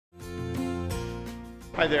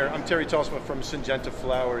Hi there, I'm Terry Talsma from Syngenta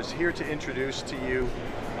Flowers, here to introduce to you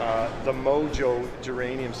the Mojo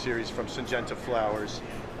Geranium series from Syngenta Flowers.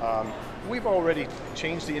 We've already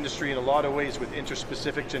changed the industry in a lot of ways with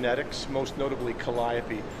interspecific genetics, most notably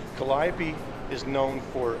Calliope. Calliope is known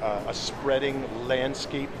for a spreading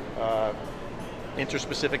landscape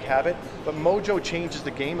interspecific habit, but Mojo changes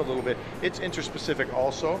the game a little bit. It's interspecific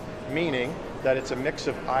also, meaning that it's a mix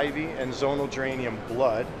of ivy and zonal geranium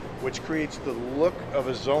blood, which creates the look of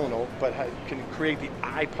a zonal, but can create the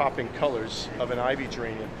eye-popping colors of an ivy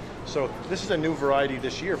geranium. So this is a new variety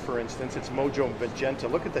this year, for instance. It's Mojo Magenta.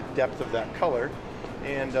 Look at the depth of that color.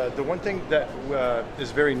 And the one thing that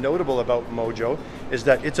is very notable about Mojo is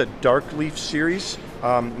that it's a dark leaf series.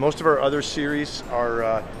 Most of our other series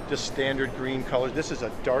are just standard green colors. This is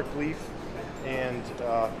a dark leaf, and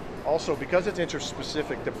also because it's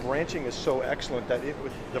interspecific, the branching is so excellent that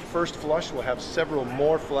the first flush will have several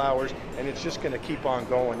more flowers, and it's just going to keep on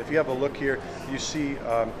going. If you have a look here, you see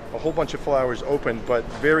a whole bunch of flowers open, but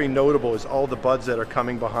very notable is all the buds that are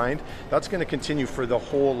coming behind. That's going to continue for the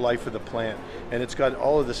whole life of the plant, and it's got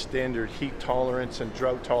all of the standard heat tolerance and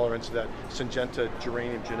drought tolerance that Syngenta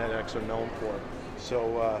geranium genetics are known for.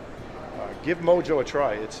 So give Mojo a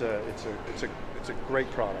try. It's a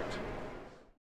great product.